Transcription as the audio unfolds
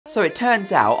So it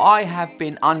turns out I have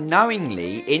been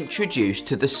unknowingly introduced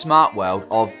to the smart world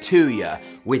of Tuya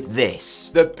with this.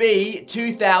 The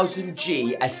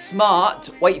B2000G, a smart,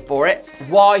 wait for it,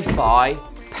 Wi-Fi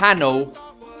panel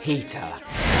heater.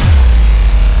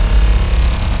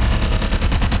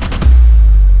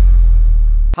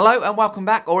 Hello and welcome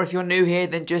back, or if you're new here,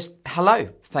 then just hello.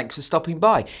 Thanks for stopping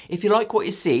by. If you like what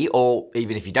you see, or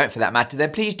even if you don't for that matter,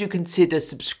 then please do consider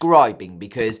subscribing,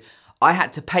 because I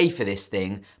had to pay for this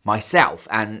thing myself,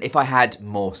 and if I had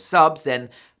more subs,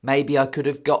 then maybe I could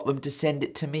have got them to send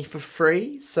it to me for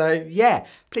free. So yeah,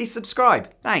 please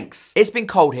subscribe. Thanks. It's been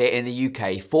cold here in the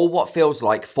UK for what feels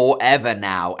like forever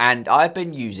now, and I've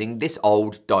been using this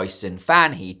old Dyson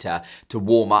fan heater to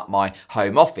warm up my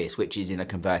home office, which is in a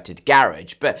converted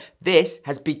garage. But this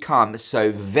has become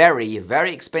so very,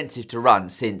 very expensive to run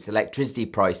since electricity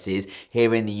prices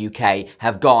here in the UK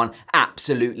have gone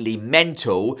absolutely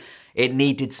mental. It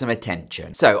needed some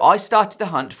attention. So I started the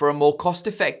hunt for a more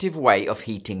cost-effective way of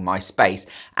heating my space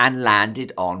and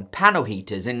landed on panel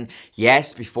heaters. And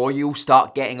yes, before you all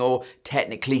start getting all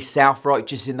technically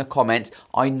self-righteous in the comments,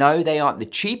 I know they aren't the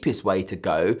cheapest way to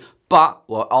go, but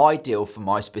were ideal for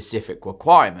my specific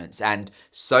requirements. And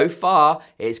so far,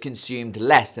 it's consumed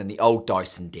less than the old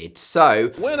Dyson did.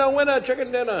 So, winner, winner,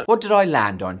 chicken dinner. What did I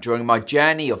land on during my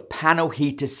journey of panel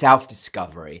heater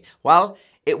self-discovery? Well,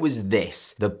 it was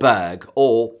this, the Berg,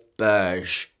 or Berg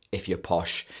if you're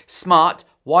posh, smart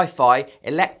Wi-Fi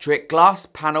electric glass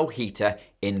panel heater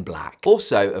in black.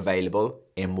 Also available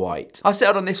in white. I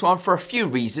settled on this one for a few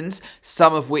reasons,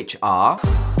 some of which are: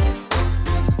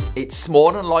 it's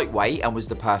small and lightweight and was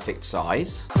the perfect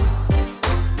size.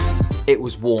 It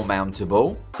was wall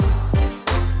mountable.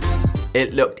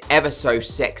 It looked ever so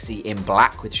sexy in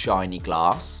black with shiny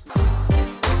glass.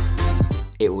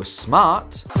 It was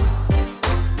smart.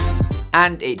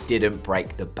 And it didn't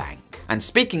break the bank. And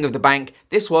speaking of the bank,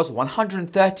 this was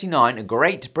 139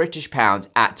 Great British pounds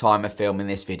at time of filming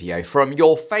this video from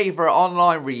your favourite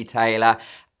online retailer,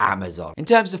 Amazon. In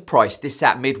terms of price, this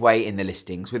sat midway in the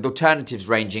listings, with alternatives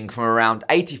ranging from around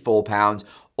 £84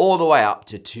 all the way up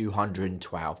to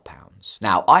 £212.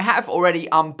 Now, I have already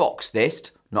unboxed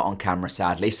this, not on camera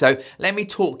sadly, so let me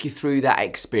talk you through that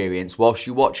experience whilst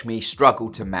you watch me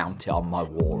struggle to mount it on my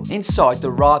wall. Inside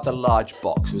the rather large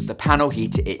box was the panel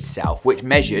heater itself, which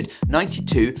measured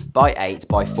 92 by 8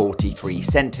 by 43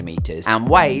 centimeters and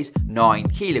weighs 9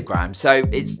 kilograms, so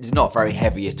it's not very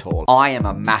heavy at all. I am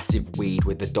a massive weed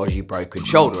with a dodgy broken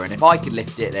shoulder, and if I could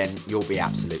lift it, then you'll be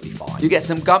absolutely fine. You get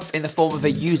some gumph in the form of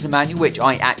a user manual, which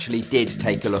I actually did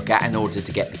take a look at in order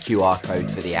to get the QR code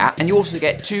for the app, and you also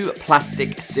get two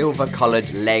plastic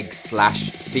silver-coloured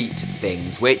leg/feet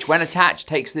things, which when attached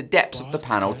takes the depth of the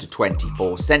panel to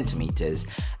 24 centimeters.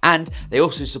 And they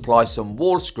also supply some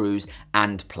wall screws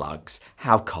and plugs.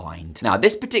 How kind. Now,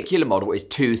 this particular model is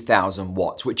 2000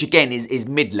 watts, which again is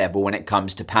mid-level when it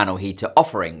comes to panel heater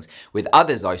offerings, with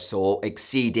others I saw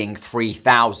exceeding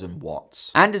 3000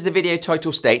 watts. And as the video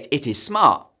title states, it is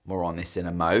smart. More on this in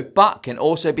a mo, but can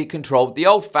also be controlled the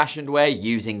old-fashioned way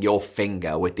using your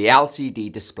finger with the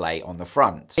LCD display on the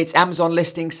front. Its Amazon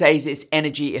listing says it's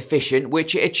energy efficient,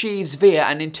 which it achieves via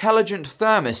an intelligent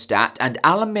thermostat and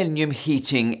aluminium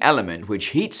heating element, which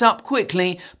heats up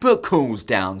quickly but cools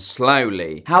down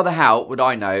slowly. How the hell would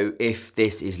I know if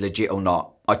this is legit or not?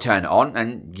 I turn it on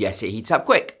and yes, it heats up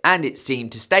quick and it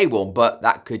seemed to stay warm, but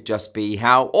that could just be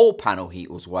how all panel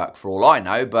heaters work for all I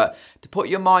know. But to put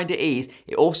your mind at ease,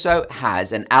 it also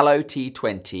has an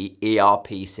LOT20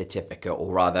 ERP certificate,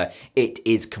 or rather it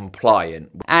is compliant.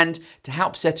 And to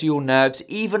help settle your nerves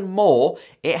even more,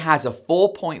 it has a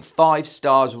 4.5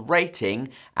 stars rating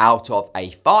out of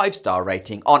a 5-star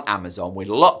rating on Amazon, with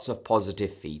lots of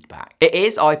positive feedback. It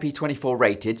is IP24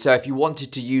 rated, so if you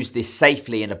wanted to use this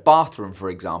safely in a bathroom,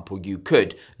 for example, you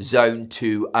could. Zone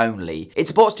 2 only. It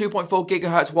supports 2.4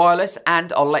 GHz wireless,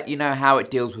 and I'll let you know how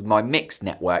it deals with my mixed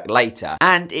network later.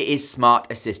 And it is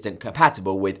Smart Assistant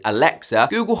compatible with Alexa,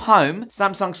 Google Home,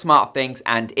 Samsung SmartThings,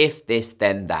 and If This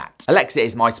Then That. Alexa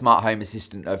is my smart home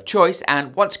assistant of choice,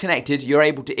 and once connected, you're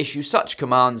able to issue such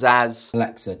commands as: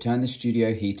 Alexa, turn the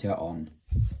studio heater on.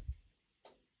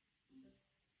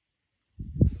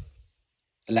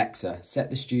 Alexa, set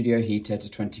the studio heater to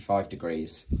 25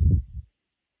 degrees.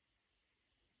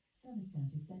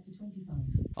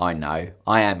 I know,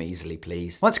 I am easily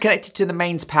pleased. Once connected to the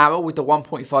mains power with the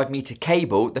 1.5 meter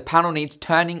cable, the panel needs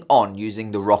turning on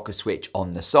using the rocker switch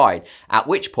on the side, at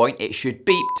which point it should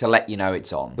beep to let you know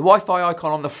it's on. The Wi-Fi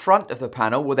icon on the front of the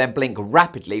panel will then blink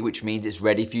rapidly, which means it's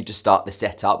ready for you to start the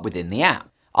setup within the app.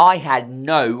 I had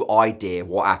no idea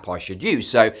what app I should use,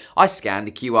 so I scanned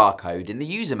the QR code in the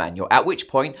user manual, at which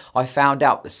point I found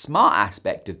out the smart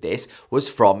aspect of this was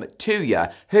from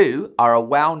Tuya, who are a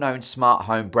well-known smart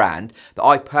home brand that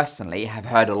I personally have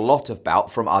heard a lot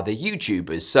about from other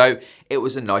YouTubers, so it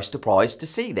was a nice surprise to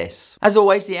see this. As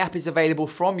always, the app is available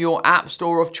from your app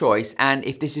store of choice, and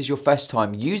if this is your first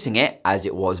time using it, as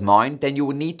it was mine, then you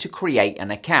will need to create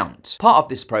an account. Part of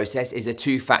this process is a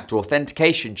two-factor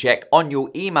authentication check on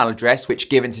your email address, which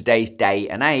given today's day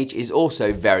and age is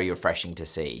also very refreshing to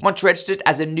see. Once registered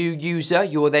as a new user,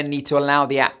 you will then need to allow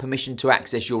the app permission to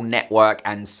access your network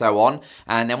and so on.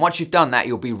 And then once you've done that,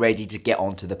 you'll be ready to get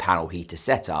onto the panel heater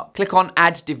setup. Click on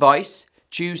Add Device,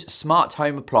 choose Smart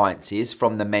Home Appliances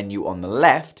from the menu on the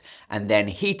left, and then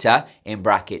Heater, in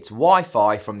brackets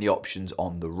Wi-Fi, from the options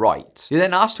on the right. You're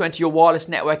then asked to enter your wireless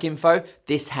network info.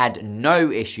 This had no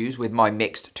issues with my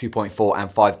mixed 2.4 and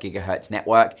 5 GHz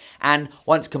network, and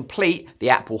once complete, the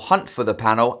app will hunt for the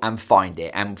panel and find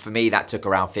it, and for me that took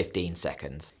around 15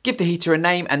 seconds. Give the heater a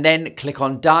name and then click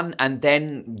on Done, and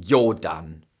then you're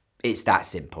done. It's that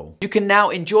simple. You can now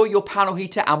enjoy your panel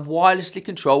heater and wirelessly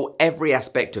control every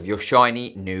aspect of your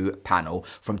shiny new panel,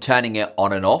 from turning it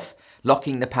on and off,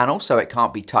 locking the panel so it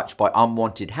can't be touched by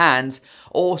unwanted hands,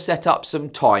 or set up some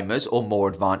timers or more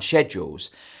advanced schedules.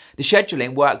 The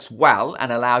scheduling works well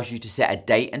and allows you to set a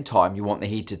date and time you want the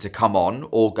heater to come on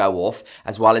or go off,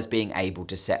 as well as being able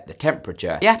to set the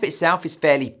temperature. The app itself is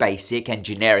fairly basic and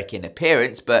generic in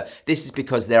appearance, but this is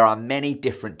because there are many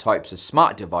different types of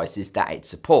smart devices that it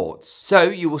supports. So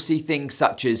you will see things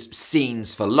such as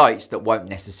scenes for lights that won't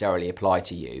necessarily apply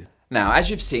to you. Now, as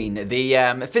you've seen,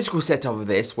 the physical setup of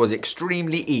this was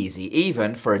extremely easy,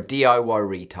 even for a DIY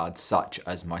retard such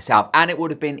as myself, and it would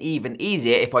have been even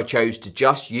easier if I chose to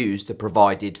just use the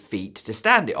provided feet to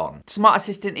stand it on. Smart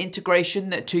Assistant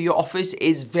integration that Tuya offers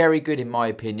is very good in my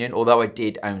opinion, although I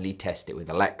did only test it with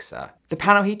Alexa. The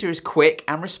panel heater is quick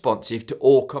and responsive to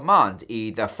all commands,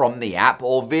 either from the app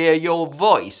or via your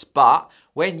voice, but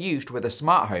when used with a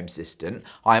smart home assistant,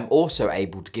 I am also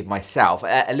able to give myself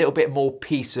a little bit more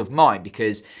peace of mind,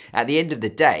 because at the end of the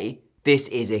day, this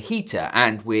is a heater,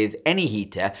 and with any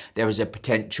heater, there is a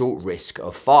potential risk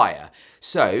of fire.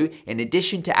 So, in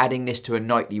addition to adding this to a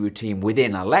nightly routine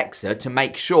within Alexa to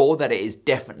make sure that it is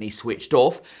definitely switched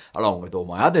off, along with all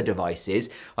my other devices,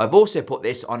 I've also put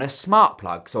this on a smart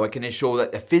plug so I can ensure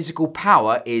that the physical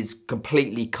power is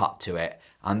completely cut to it,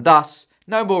 and thus,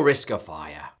 no more risk of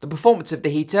fire. The performance of the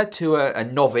heater to a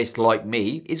novice like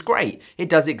me is great. It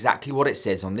does exactly what it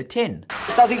says on the tin.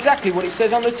 It does exactly what it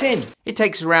says on the tin. It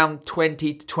takes around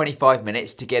 20 to 25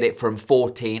 minutes to get it from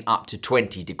 14 up to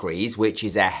 20 degrees, which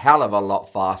is a hell of a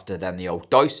lot faster than the old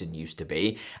Dyson used to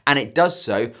be, and it does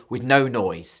so with no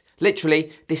noise.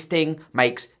 Literally, this thing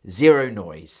makes zero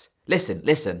noise. Listen,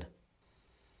 listen.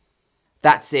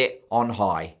 That's it on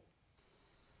high.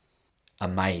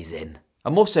 Amazing.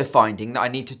 I'm also finding that I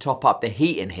need to top up the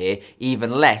heat in here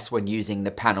even less when using the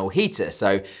panel heater,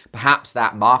 so perhaps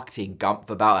that marketing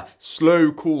gumph about a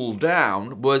slow cool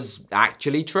down was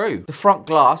actually true. The front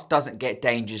glass doesn't get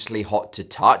dangerously hot to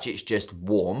touch, it's just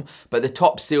warm, but the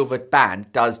top silvered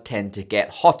band does tend to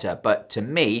get hotter, but to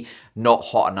me, not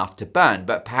hot enough to burn.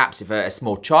 But perhaps if a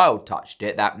small child touched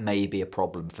it, that may be a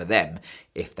problem for them,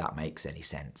 if that makes any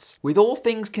sense. With all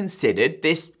things considered,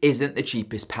 this isn't the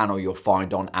cheapest panel you'll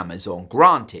find on Amazon,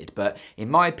 granted, but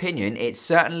in my opinion, it's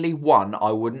certainly one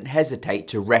I wouldn't hesitate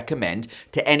to recommend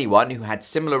to anyone who had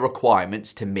similar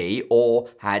requirements to me or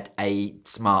had a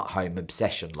smart home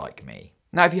obsession like me.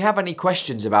 Now, if you have any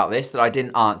questions about this that I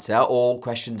didn't answer, or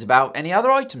questions about any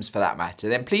other items for that matter,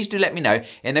 then please do let me know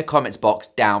in the comments box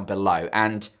down below.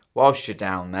 And whilst you're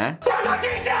down there,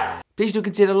 please do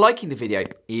consider liking the video,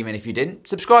 even if you didn't,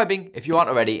 subscribing if you aren't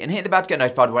already, and hit the bell to get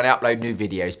notified when I upload new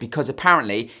videos, because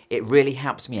apparently it really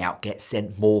helps me out get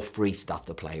sent more free stuff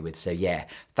to play with. So yeah,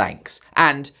 thanks.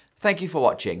 And thank you for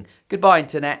watching. Goodbye,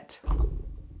 internet.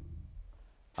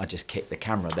 I just kicked the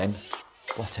camera then.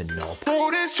 What a knob.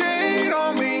 Put this chain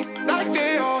on me, like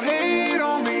they all hate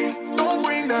on me. Don't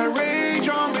bring that rage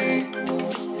on me.